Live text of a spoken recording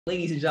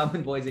Ladies and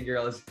gentlemen, boys and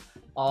girls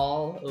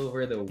all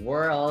over the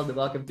world,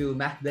 welcome to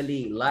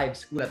MathDali Live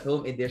School at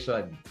Home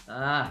Edition.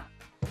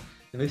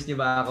 Namiss niyo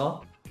ba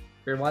ako?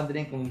 Pero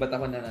wondering kung ba't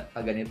ako na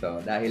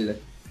ganito dahil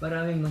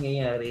maraming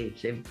mangyayari,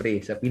 syempre,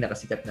 sa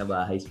pinakasikat na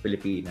bahay sa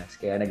Pilipinas.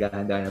 Kaya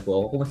naghahanda na po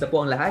ako. Kumusta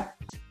po ang lahat?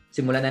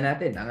 Simulan na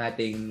natin ang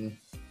ating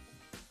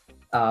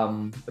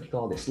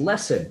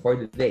lesson for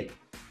the day.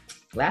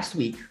 Last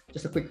week,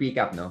 just a quick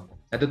recap, no?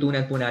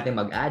 Natutunan po natin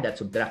mag-add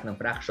at subtract ng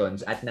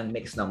fractions at ng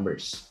mixed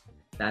numbers.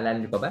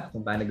 Naalala niyo pa ba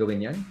kung paano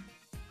gawin yan?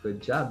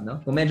 Good job,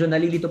 no? Kung medyo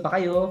nalilito pa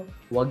kayo,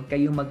 huwag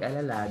kayong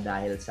mag-alala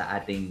dahil sa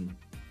ating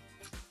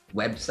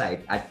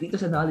website at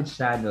dito sa Knowledge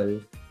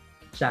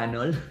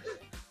Channel,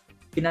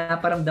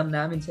 pinaparamdam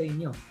namin sa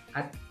inyo.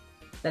 At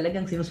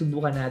talagang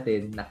sinusubukan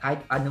natin na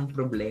kahit anong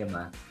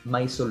problema,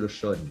 may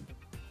solusyon.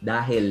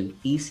 Dahil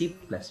easy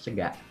plus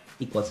tiyaga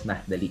equals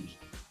MathDali.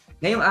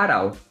 Ngayong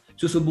araw,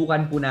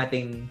 susubukan po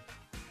nating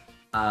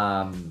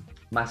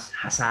mas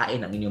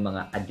hasain ang inyong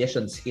mga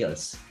addition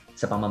skills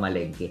sa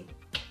pamamalengke.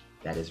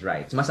 That is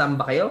right. Sumasama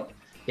ba kayo?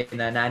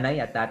 Kaya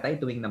nanay at tatay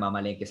tuwing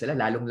namamalengke sila,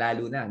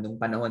 lalong-lalo na nung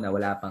panahon na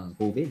wala pang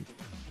COVID.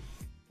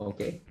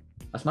 Okay?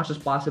 As much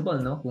as possible,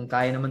 no? Kung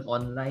kaya naman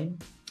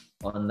online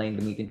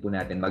gamitin po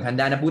natin.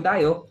 Maghanda na po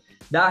tayo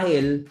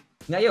dahil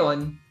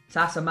ngayon,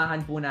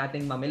 sasamahan po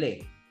nating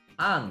mamili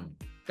ang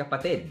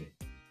kapatid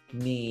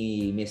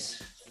ni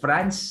Miss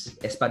France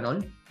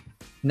Espanol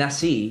na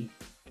si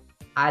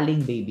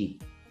Aling Baby.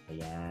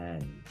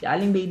 Ayan. Si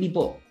Aling Baby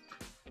po,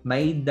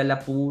 may dala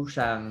po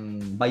siyang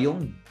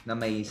bayong na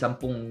may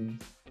 10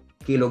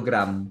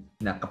 kilogram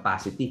na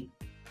capacity.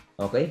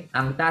 Okay?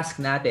 Ang task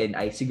natin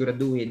ay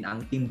siguraduhin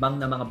ang timbang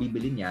na mga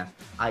bibili niya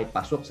ay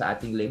pasok sa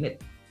ating limit.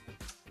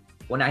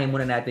 Unahin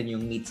muna natin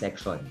yung meat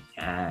section.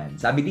 Yan.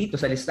 Sabi dito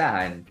sa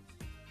listahan,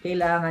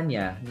 kailangan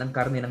niya ng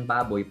karne ng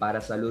baboy para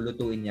sa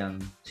lulutuin niyang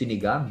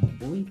sinigang.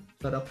 Uy,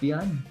 sarap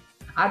yan.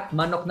 At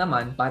manok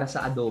naman para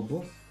sa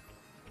adobo.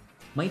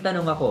 May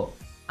tanong ako,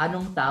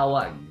 anong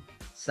tawag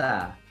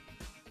sa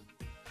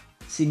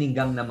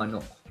sinigang na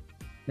manok?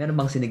 Meron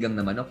bang sinigang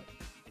na manok?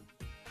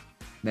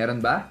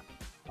 Meron ba?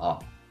 Oh.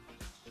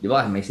 Di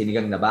ba? May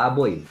sinigang na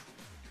baboy.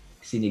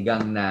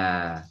 Sinigang na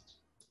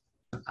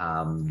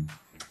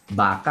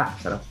baka.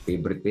 Sarap.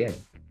 Favorite ko yan.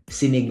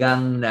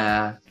 Sinigang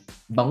na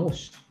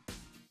bangus.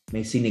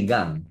 May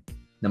sinigang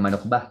na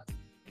manok ba?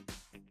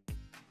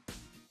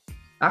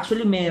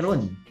 Actually,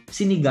 meron.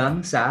 Sinigang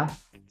sa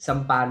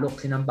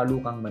sampalok.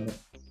 Sinampalukang manok.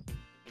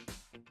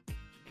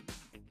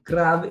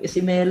 Grabe.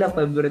 Si Mela,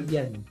 favorite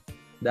yan.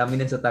 Dami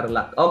na sa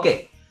Tarlac.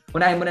 Okay.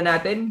 Unahin muna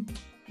natin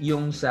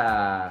yung sa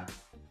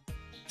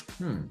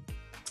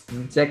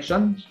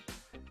section.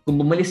 Kung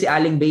bumili si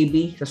Aling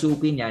Baby sa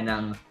suki niya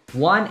ng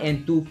 1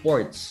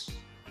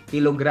 2/4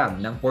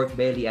 kilogram ng pork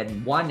belly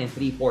and 1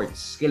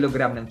 3/4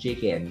 kilogram ng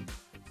chicken,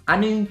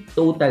 ano yung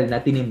total na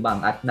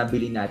tinimbang at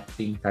nabili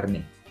nating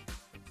karne?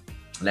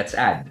 Let's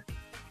add.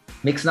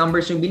 Mixed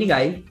numbers yung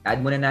binigay.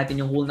 Add muna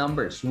natin yung whole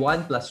numbers.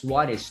 1 plus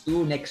 1 is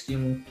 2. Next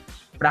yung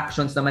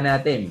fractions naman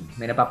natin.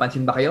 May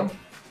napapansin ba kayo?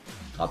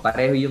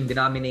 Pareho yung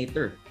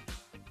denominator.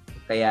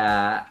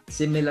 Kaya,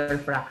 similar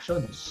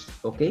fractions.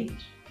 Okay?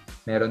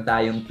 Meron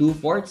tayong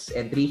 2/4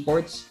 and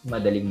 3/4.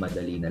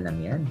 Madaling-madali na lang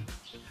yan.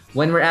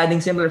 When we're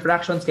adding similar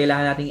fractions,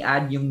 kailangan natin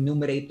add yung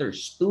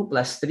numerators. 2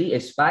 plus 3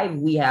 is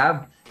 5. We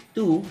have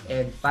 2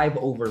 and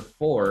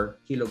 5/4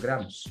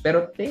 kilograms.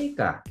 Pero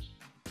teka,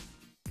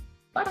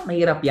 parang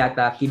mahirap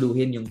yata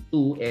kiluhin yung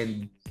 2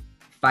 and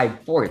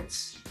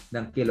 5/4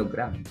 ng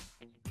kilogram.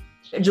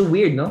 Medyo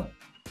weird, no?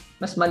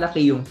 Mas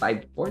malaki yung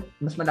 5/4.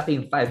 Mas malaki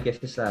yung 5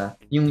 kaysa sa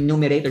yung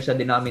numerator sa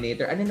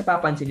denominator. Ano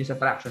napapansin nyo sa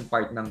fraction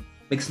part ng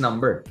mixed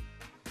number?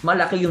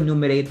 Malaki yung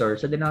numerator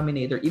sa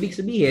denominator. Ibig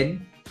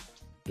sabihin,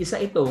 isa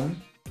itong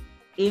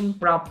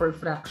improper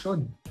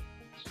fraction.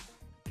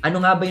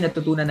 Ano nga ba yung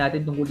natutunan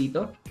natin tungkol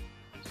dito?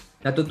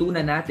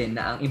 Natutunan natin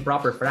na ang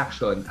improper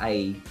fraction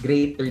ay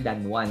greater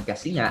than 1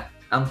 kasi nga,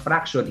 ang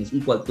fraction is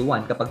equal to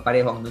 1 kapag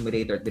pareho ang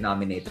numerator at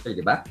denominator,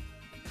 di ba?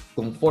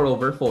 Kung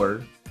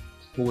 4/4,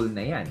 whole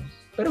na yan.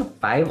 Pero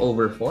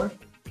 5/4?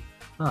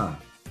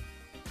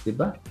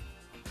 Diba?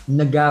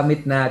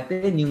 Nagamit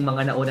natin yung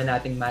mga nauna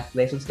nating math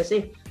lessons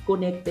kasi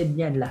connected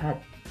yan lahat.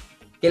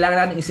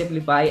 Kailangan natin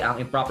i-simplify ang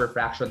improper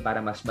fraction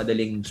para mas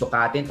madaling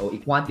sukatin o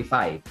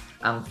i-quantify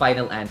ang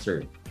final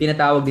answer.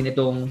 Tinatawag din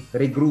itong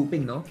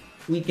regrouping, no?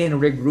 We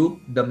can regroup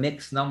the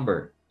mixed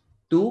number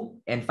 2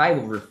 and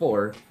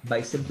 5/4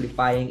 by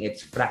simplifying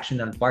its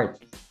fractional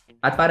part.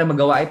 At para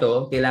magawa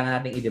ito,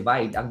 kailangan natin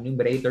i-divide ang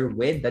numerator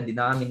with the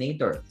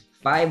denominator.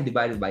 5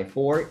 divided by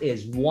 4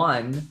 is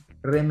 1,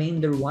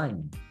 remainder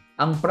 1.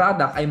 Ang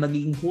product ay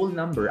magiging whole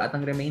number at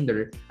ang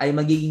remainder ay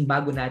magiging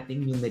bago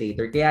nating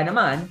numerator. Kaya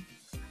naman,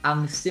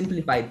 ang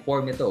simplified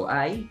form nito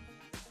ay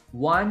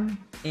 1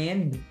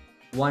 and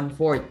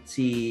 1/4.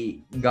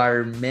 Si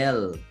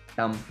Garmel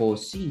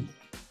Tamposi.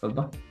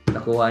 Aba,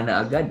 nakuha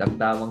na agad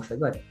ang tamang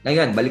sagot.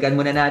 Ngayon, balikan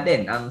muna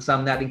natin ang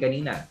sum natin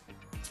kanina.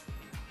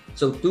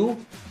 So, 2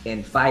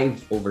 and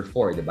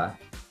 5/4, diba?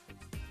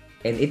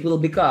 And it will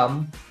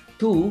become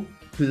 2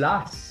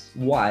 plus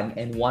 1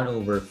 and 1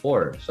 over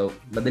 4. So,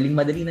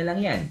 madaling-madali na lang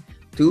yan.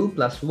 2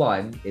 plus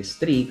 1 is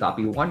 3.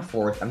 Copy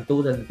 1/4. Ang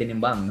total na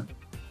tinimbang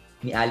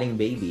ni Aling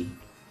Baby,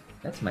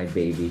 that's my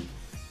baby,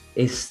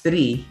 is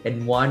 3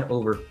 and 1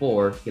 over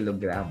 4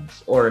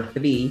 kilograms. Or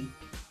 3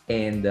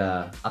 and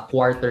a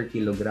quarter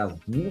kilogram.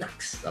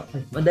 Next.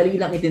 Okay. Madali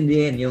lang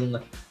itindihin yung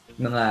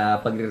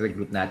mga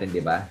pagre-regroup natin,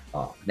 di ba?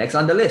 Oh, next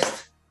on the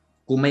list.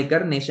 Kung may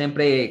karne,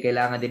 syempre,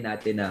 kailangan din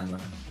natin ng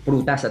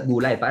prutas at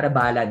gulay para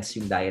balance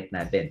yung diet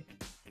natin.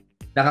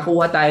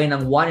 Nakakuha tayo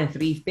ng 1 and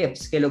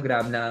 3/5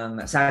 kilogram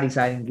ng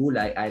sari-saring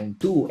gulay and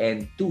 2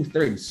 and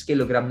 2/3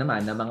 kilogram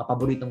naman ng mga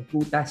paboritong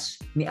prutas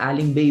ni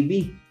Aling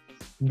Baby.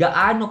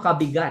 Gaano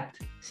kabigat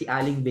si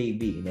Aling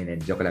Baby?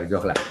 Joke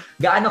lang.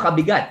 Gaano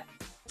kabigat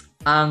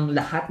ang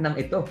lahat ng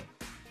ito?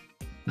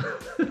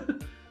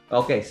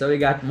 Okay, so we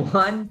got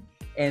 1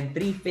 and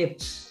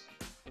 3/5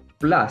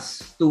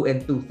 plus 2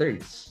 and 2/3.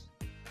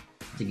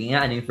 Sige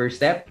nga, ano yung first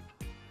step?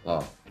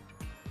 Oh.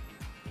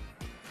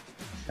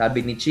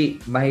 Sabi ni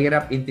Chi,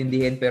 mahirap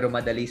intindihin pero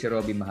madali si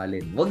Robi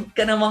mahalin. Huwag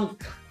ka namang...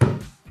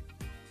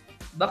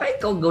 Baka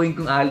ikaw gawin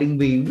kong Aling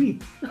Baby.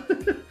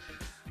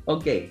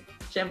 Okay.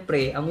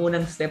 Siyempre, ang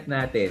unang step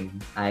natin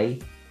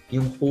ay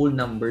yung whole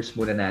numbers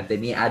muna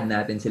natin. I-add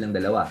natin silang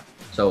dalawa.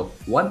 So,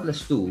 1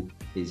 plus 2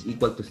 is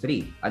equal to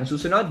 3. Ano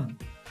susunod?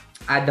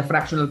 Add the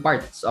fractional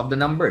parts of the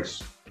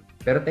numbers.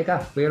 Pero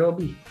teka, Kuya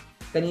Robi,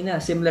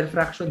 kanina, similar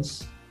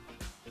fractions.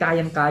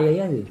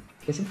 Kayang-kaya yan eh.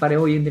 Kasi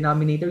pareho yung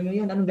denominator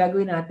ngayon. Anong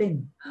gagawin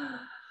natin?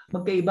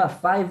 Magkaiba,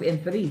 5 and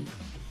 3.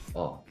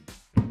 Oh.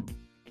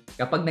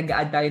 Kapag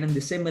nag-add tayo ng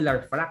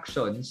dissimilar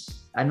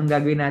fractions, anong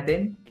gagawin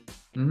natin?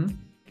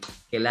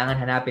 Kailangan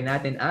hanapin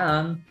natin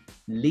ang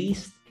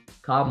least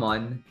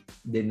common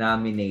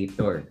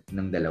denominator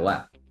ng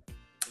dalawa.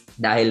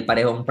 Dahil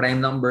parehong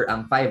prime number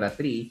ang 5 at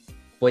 3,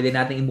 pwede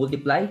natin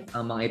i-multiply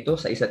ang mga ito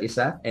sa isa't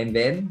isa and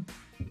then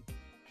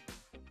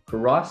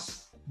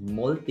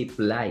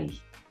cross-multiply.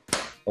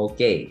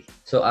 Okay.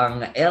 So, ang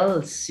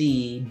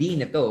LCD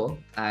nito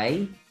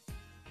ay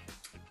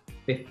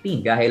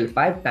 15. Dahil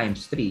 5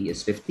 times 3 is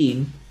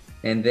 15.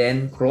 And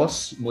then,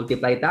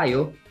 cross-multiply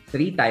tayo.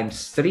 3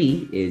 times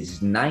 3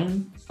 is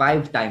 9.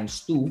 5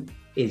 times 2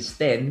 is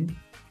 10.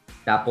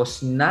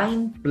 Tapos,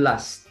 9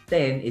 plus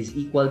 10 is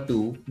equal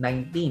to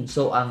 19.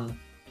 So, ang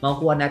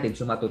makukuha natin,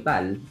 suma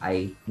total,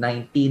 ay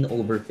 19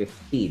 over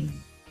 15.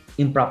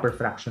 Improper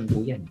fraction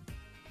po yan.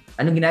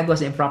 Anong ginagawa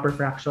sa improper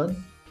fraction?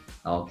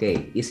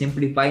 Okay,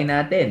 i-simplify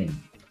natin.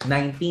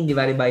 19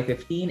 divided by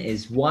 15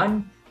 is 1,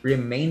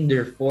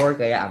 remainder 4,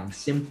 kaya ang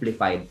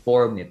simplified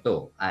form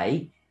nito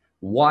ay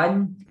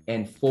 1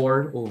 and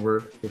 4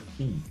 over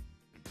 15.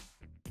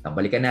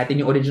 Balikan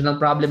natin yung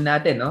original problem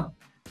natin, no?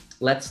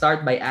 Let's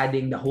start by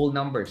adding the whole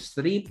numbers.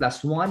 3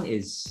 plus 1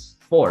 is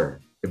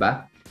 4,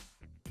 diba?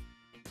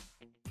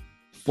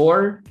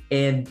 4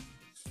 and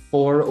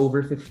 4 over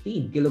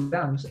 15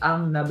 kilograms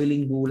ang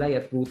nabiling gulay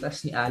at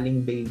prutas ni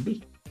Aling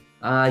Baby.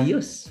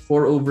 Ayos,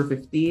 4 over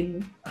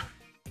 15.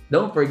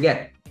 Don't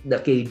forget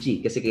the kg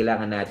kasi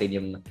kailangan natin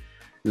yung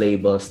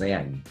labels na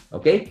yan.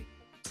 Okay?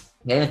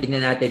 Ngayon,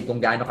 tingnan natin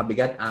kung gaano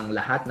kabigat ang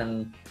lahat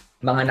ng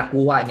mga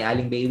nakuha ni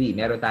Aling Baby.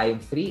 Meron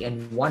tayong 3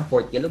 and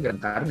 1/4 kilogram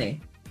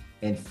karne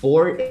and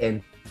 4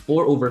 and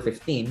 4 over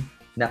 15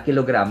 na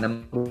kilogram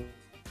ng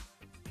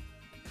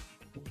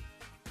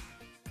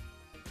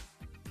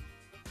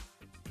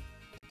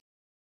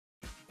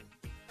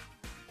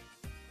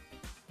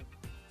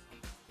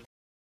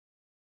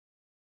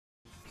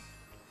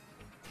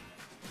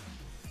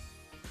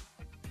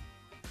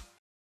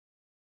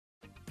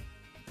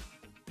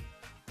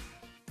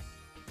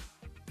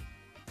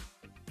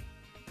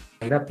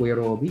hirap, Kuya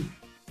Robi.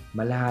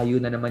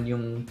 Malayo na naman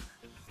yung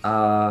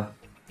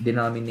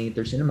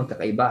denominators na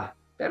magkakaiba.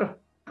 Pero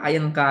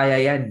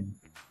kayang-kaya yan.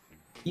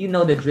 You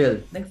know the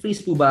drill.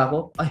 Nag-freeze po ba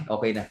ako? Ay,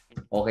 okay na.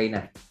 Okay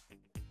na.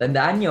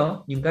 Tandaan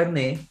nyo, yung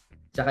karne,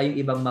 tsaka yung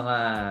ibang mga...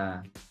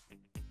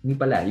 Hindi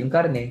pala, yung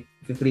karne,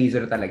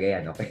 freezer talaga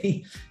yan,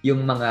 okay?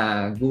 Yung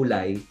mga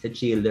gulay sa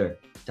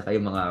chiller, tsaka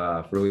yung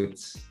mga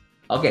fruits.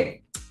 Okay.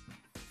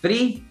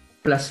 3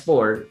 plus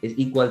 4 is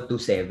equal to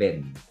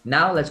 7.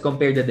 Now, let's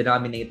compare the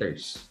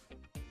denominators.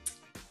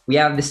 We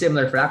have the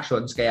similar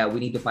fractions, kaya we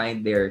need to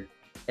find their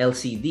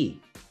LCD.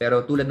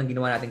 Pero tulad ng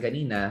ginawa natin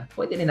kanina,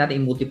 pwede na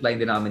natin i-multiply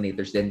yung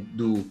denominators, then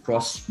do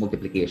cross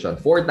multiplication.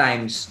 4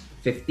 times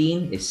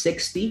 15 is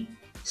 60.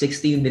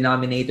 60 yung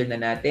denominator na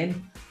natin.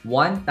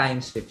 1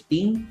 times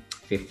 15,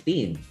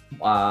 15.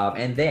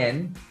 And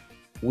then,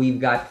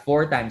 we've got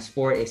 4 times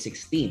 4 is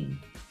 16.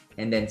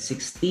 And then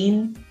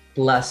 16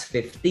 plus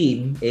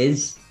 15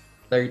 is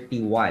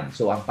 31.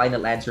 So, ang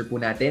final answer po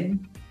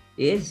natin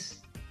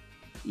is,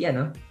 yan,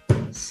 no?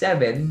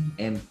 7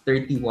 and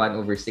 31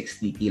 over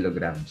 60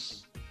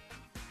 kilograms.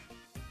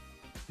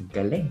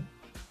 Galing.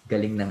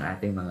 Galing ng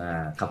ating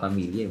mga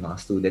kapamilya, mga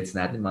students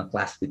natin, mga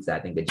classmates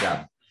natin. Good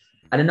job.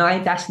 Ano na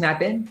yung task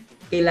natin?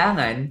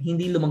 Kailangan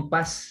hindi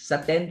lumagpas sa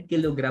 10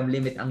 kilogram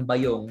limit ang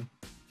bayong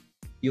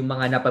yung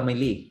mga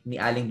napamili ni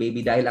Aling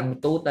Baby dahil ang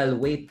total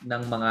weight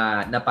ng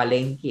mga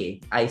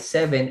napalengke ay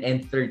 7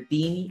 and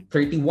 31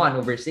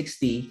 over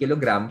 60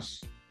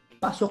 kilograms.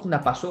 Pasok na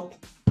pasok.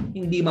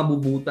 Hindi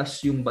mabubutas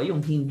yung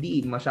bayong.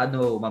 Hindi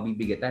masyado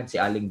mabibigatan si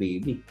Aling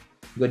Baby.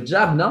 Good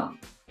job, no?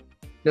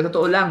 Na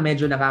totoo lang,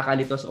 medyo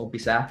nakakalito sa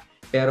umpisa.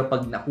 Pero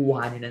pag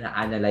nakuha nila na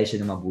analyze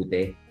na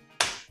mabuti,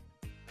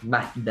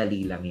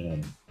 MathDali lang yan.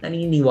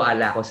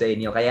 Naniniwala ko sa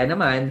inyo. Kaya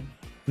naman,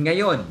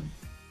 ngayon,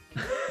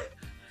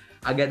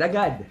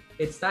 agad-agad,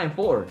 it's time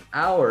for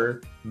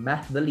our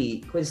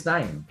MathDali quiz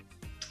time.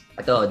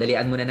 Ito,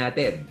 dalian muna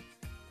natin.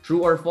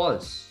 True or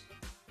false?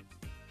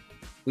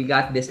 We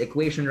got this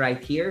equation right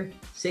here.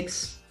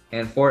 6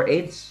 and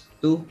 4/8,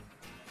 2,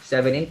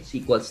 7/8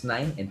 equals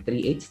 9 and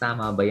 3/8.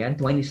 Tama ba yan?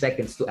 20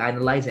 seconds to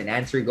analyze and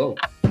answer. Go.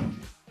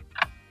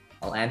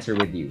 I'll answer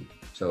with you.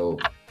 So,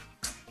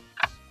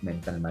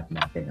 mental math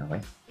natin,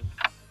 okay?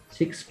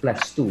 6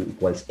 plus 2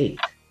 equals 8.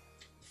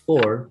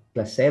 4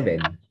 plus 7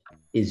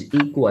 is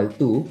equal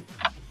to,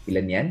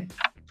 ilan yan?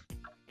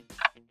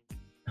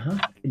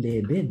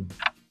 11.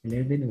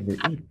 11 over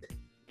 8.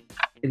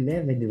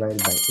 11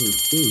 divided by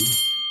 8 is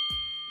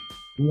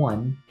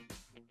 1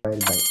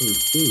 divided by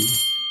 8 is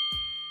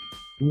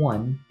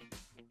 1,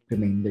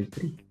 remainder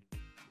 3.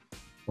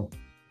 Oh.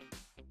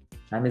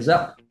 Time is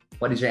up.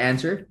 What is your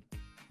answer?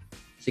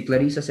 Si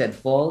Clarissa said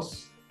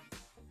false.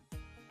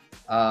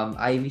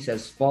 Ivy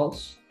says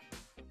false.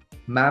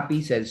 Mappy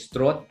says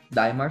trot.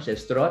 Daimar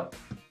says trot.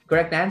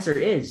 Correct answer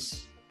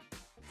is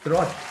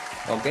trot.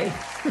 Okay.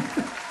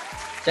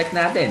 Check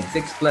natin.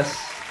 6 plus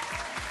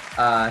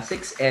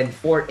 6 and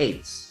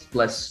 4/8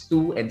 plus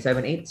 2 and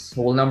 7/8.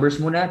 Whole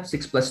numbers muna.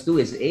 6 plus 2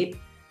 is 8.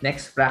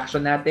 Next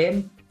fraction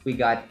natin, we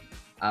got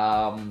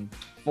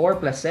 4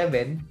 plus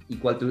 7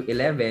 equal to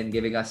 11,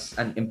 giving us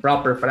an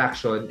improper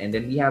fraction. And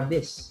then we have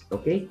this.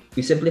 Okay?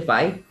 We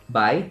simplify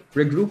by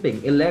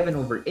regrouping. 11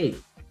 over 8.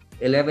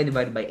 11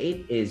 divided by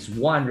 8 is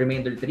 1,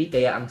 remainder 3.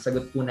 Kaya ang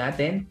sagot po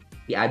natin,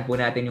 i-add po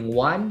natin yung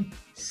 1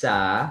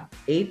 sa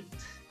 8.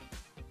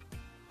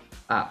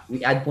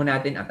 We add po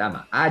natin,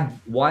 tama. Add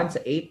 1 sa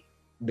 8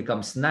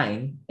 becomes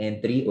 9 and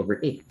 3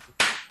 over 8.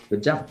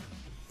 Good job.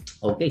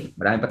 Okay,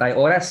 marami pa tayong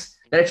oras.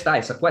 Let's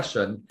tayo sa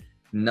question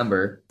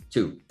number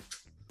 2.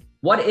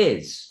 What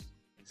is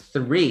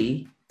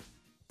 3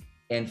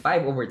 and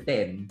 5 over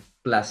 10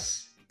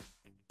 plus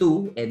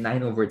 2 and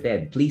 9 over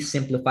 10? Please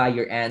simplify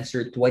your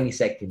answer. 20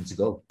 seconds.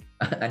 Go.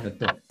 Ano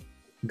to?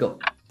 Go.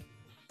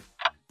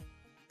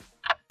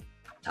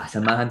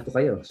 Sasamahan ko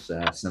kayo.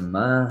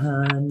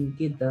 Sasamahan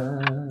kita.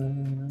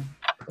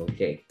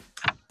 Okay.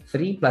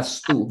 3 plus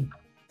 2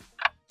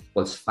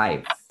 equals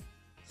 5.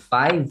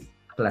 5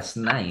 plus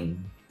 9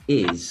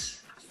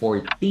 is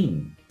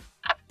 14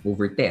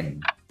 over 10.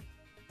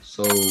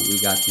 So we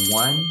got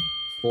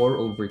 4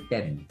 over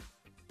 10.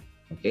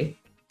 Okay?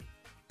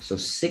 So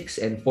 6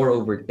 and 4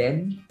 over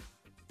 10.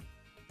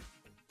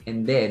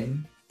 And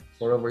then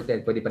 4 over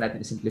 10. Pwede pa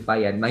natin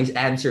simplify yan. My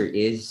answer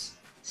is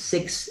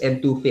 6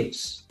 and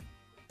 2/5.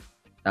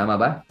 Tama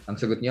ba?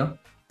 Ang sagot nyo?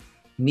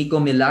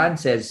 Nico Milan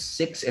says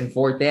 6 and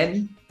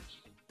 4/10.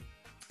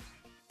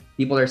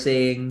 People are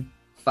saying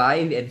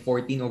 5 and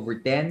 14 over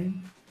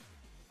 10.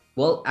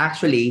 Well,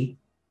 actually,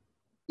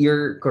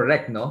 you're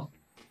correct, no?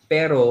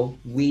 Pero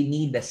we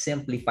need the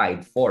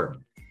simplified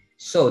form.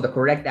 So the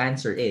correct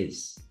answer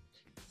is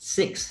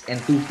 6 and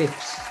 2/5.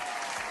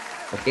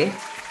 Okay?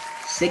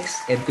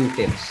 6 and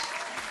 2/5.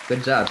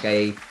 Good job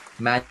kay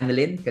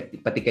Manilyn,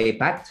 pati kay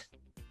Pat.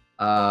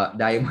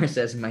 Diamond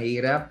says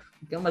mahirap.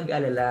 Huwag kang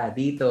mag-alala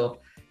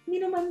dito.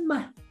 Hindi naman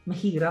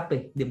mahirap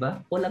eh, di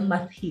ba? Walang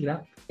math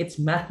hirap.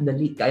 It's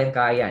MathDali.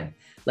 Kayang-kayan.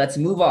 Let's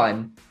move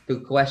on to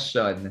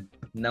question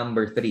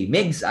number 3.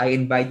 Migs, I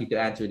invite you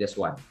to answer this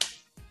one.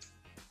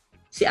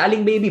 Si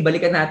Aling Baby,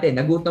 balikan natin.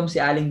 Nagutom si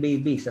Aling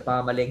Baby sa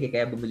pamamalengke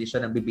kaya bumili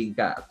siya ng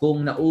bibingka.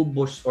 Kung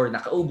naubos or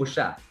nakaubos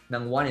siya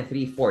ng 1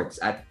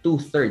 3/4 at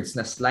 2/3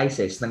 na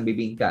slices ng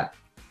bibingka,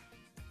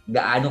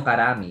 gaano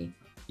karami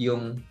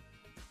yung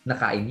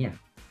nakain niya?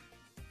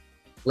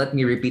 Let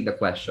me repeat the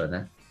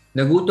question.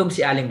 Nagutom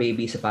si Aling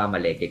Baby sa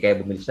pamamalengke kaya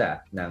bumili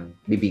siya ng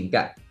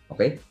bibingka.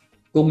 Okay?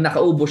 Kung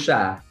nakaubos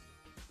siya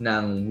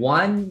ng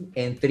 1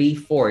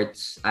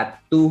 3/4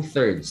 at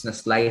 2/3 na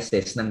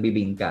slices ng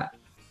bibingka,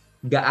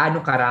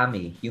 gaano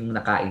karami yung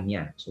nakain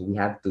niya? So we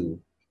have to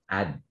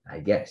add, I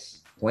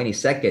guess. 20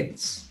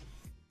 seconds.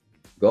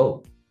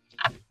 Go.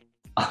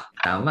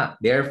 Tama.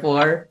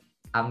 Therefore,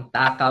 ang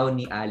takaw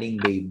ni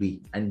Aling Baby.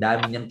 Ang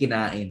dami niyang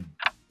kinain.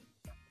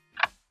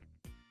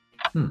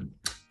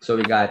 So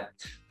we got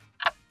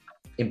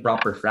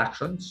improper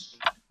fractions.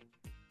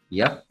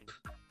 Yep.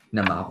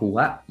 Na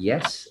makakuha.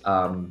 Yes.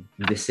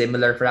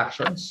 Dissimilar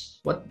fractions.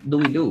 What do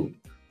we do?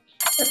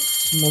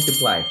 Let's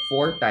multiply.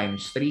 4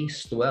 times 3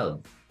 is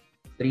 12.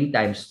 3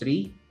 times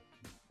 3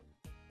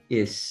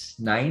 is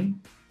 9.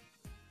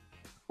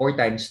 4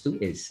 times 2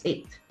 is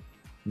 8.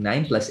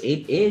 9 plus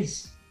 8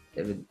 is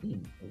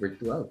 17 over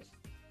 12.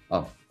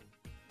 Oh.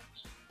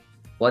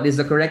 What is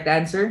the correct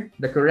answer?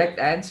 The correct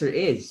answer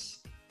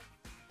is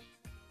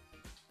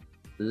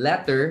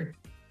letter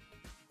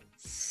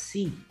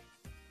C.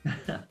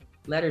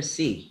 Letter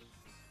C.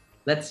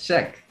 Let's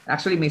check.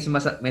 Actually, may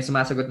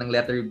sumasagot ng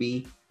letter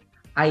B.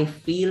 I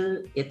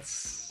feel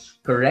it's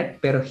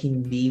correct pero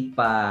hindi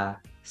pa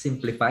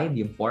simplified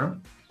yung form.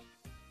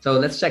 So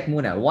let's check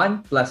muna.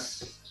 1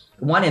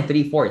 and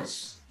 3/4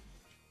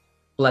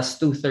 plus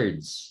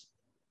 2/3.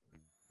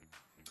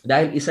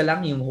 Dahil isa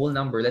lang yung whole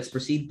number, let's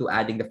proceed to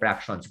adding the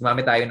fractions.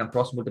 Gumamit tayo ng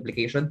cross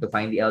multiplication to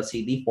find the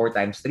LCD. 4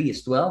 times 3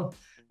 is 12.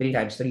 3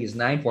 times 3 is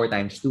 9. 4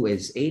 times 2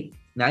 is 8.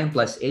 9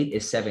 plus 8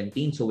 is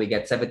 17. So we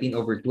get 17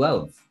 over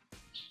 12.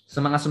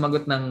 Sa mga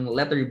sumagot ng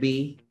letter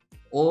B,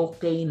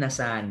 okay na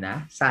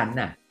sana.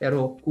 Sana.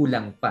 Pero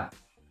kulang pa.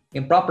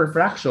 Improper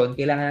fraction,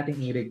 kailangan natin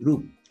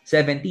i-regroup.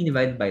 17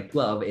 divided by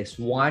 12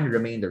 is 1,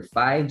 remainder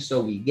 5.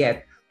 So we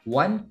get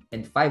 1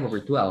 and 5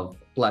 over 12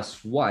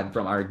 plus 1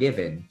 from our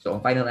given. So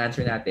ang final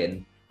answer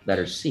natin,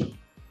 letter C.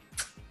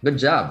 Good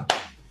job.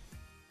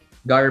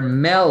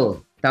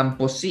 Garmel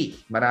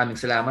Tamposi, maraming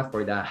salamat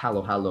for the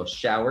halo-halo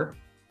shower.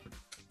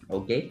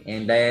 Okay,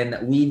 and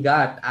then we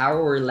got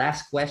our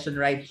last question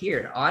right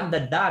here on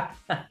the dot.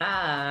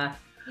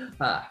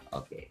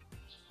 Okay,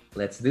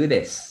 let's do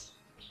this.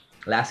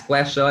 Last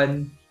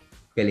question.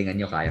 Galingan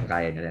nyo,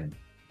 kaya-kaya na rin.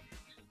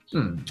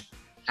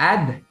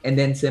 Add and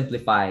then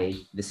simplify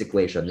this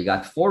equation. We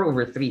got 4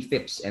 over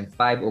 3/5 and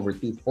 5 over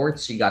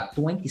 2/4. You got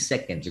 20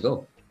 seconds to go.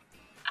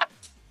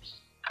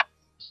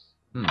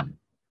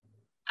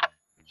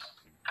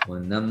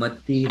 Una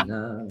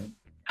mattina,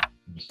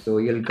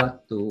 soy el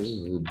gato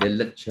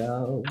della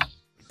ciao.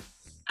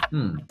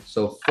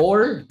 So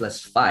 4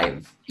 plus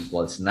 5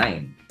 equals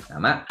 9.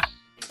 Tama?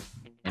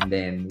 And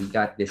then we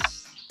got the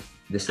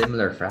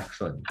similar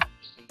fraction.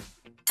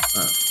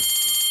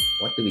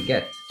 What do we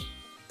get?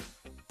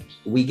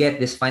 We get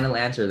this final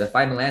answer. The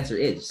final answer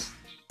is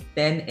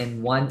 10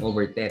 and 1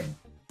 over 10.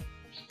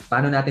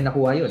 Paano natin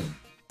nakuha yun?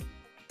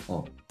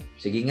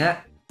 Sige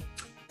nga.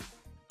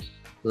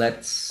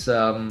 Let's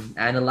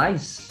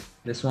analyze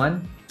this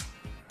one.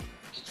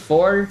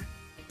 4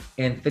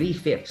 and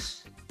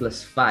 3/5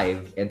 plus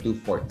 5 and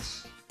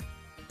 2/4.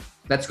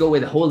 Let's go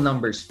with whole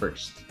numbers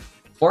first.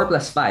 4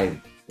 plus 5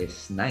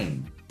 is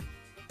 9.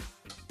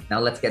 Now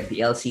let's get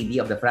the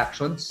LCD of the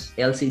fractions.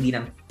 LCD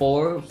ng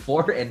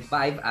 4 and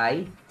 5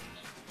 ay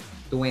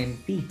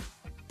 20.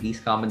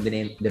 Least common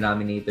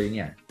denominator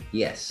niya.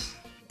 Yes.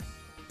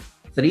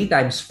 3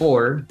 times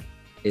 4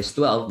 is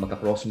 12.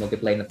 Magka-cross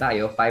multiply na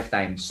tayo. 5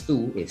 times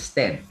 2 is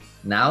 10.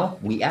 Now,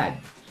 we add.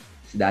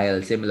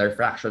 Dahil similar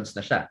fractions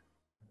na siya.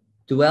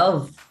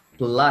 12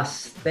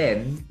 plus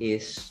 10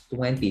 is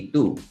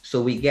 22.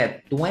 So, we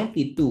get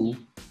 22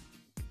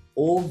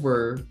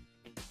 over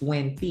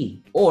 20.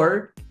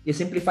 Or,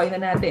 i-simplify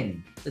na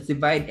natin. Let's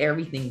divide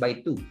everything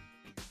by 2.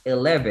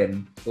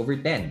 11 over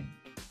 10.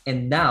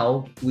 And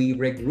now, we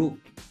regroup.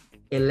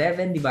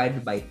 11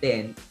 divided by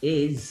 10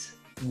 is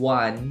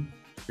 1,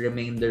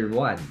 remainder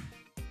 1.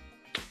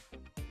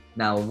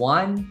 Now,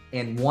 1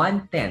 and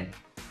 1/10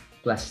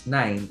 plus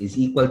 9 is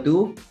equal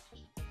to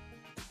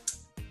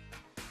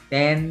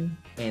 10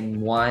 and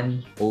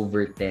 1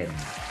 over 10.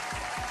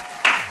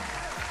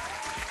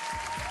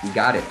 You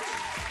got it.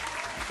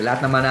 Sa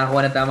lahat naman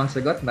nakakuha ng tamang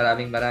sagot,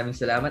 maraming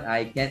salamat.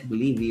 I can't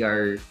believe we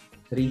are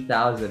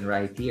 3,000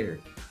 right here.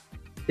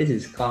 This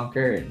is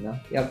Conquer, no?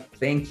 Yep.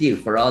 Thank you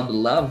for all the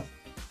love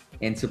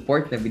and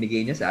support na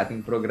binigay niyo sa ating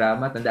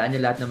programa. Tandaan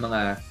niyo lahat ng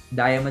mga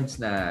diamonds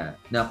na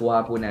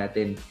nakuha po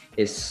natin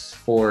is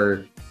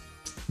for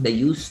the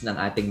use ng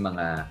ating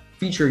mga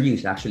future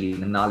use actually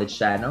ng Knowledge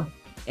Channel.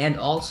 And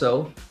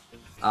also,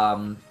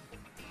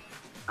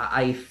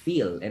 I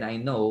feel and I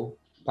know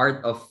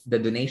part of the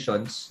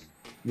donations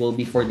will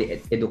be for the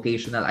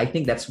educational. I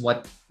think that's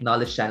what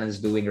Knowledge Channel is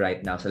doing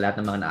right now. Sa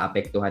lahat ng mga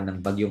naapektuhan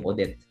ng Bagyong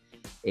Odette,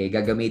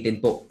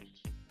 gagamitin po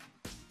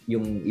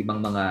yung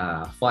ibang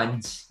mga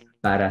funds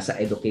para sa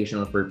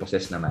educational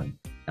purposes naman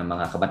ng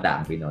mga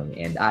kabataang Pinoy.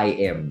 And I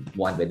am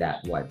one with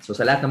that one. So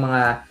sa lahat ng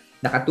mga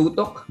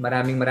nakatutok,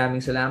 maraming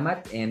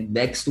salamat. And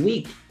next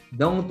week,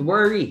 don't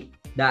worry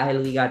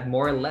dahil we got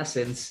more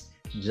lessons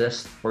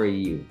just for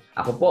you.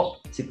 Ako po,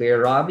 si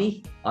Kuya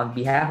Robi. On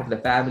behalf of the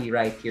family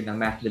right here ng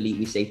MathDali,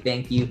 we say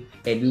thank you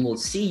and we will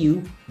see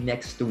you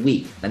next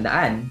week.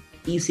 Tandaan,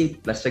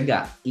 isip plus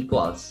tiyaga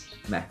equals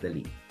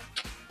MathDali.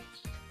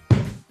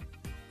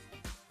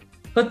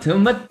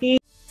 Automatic.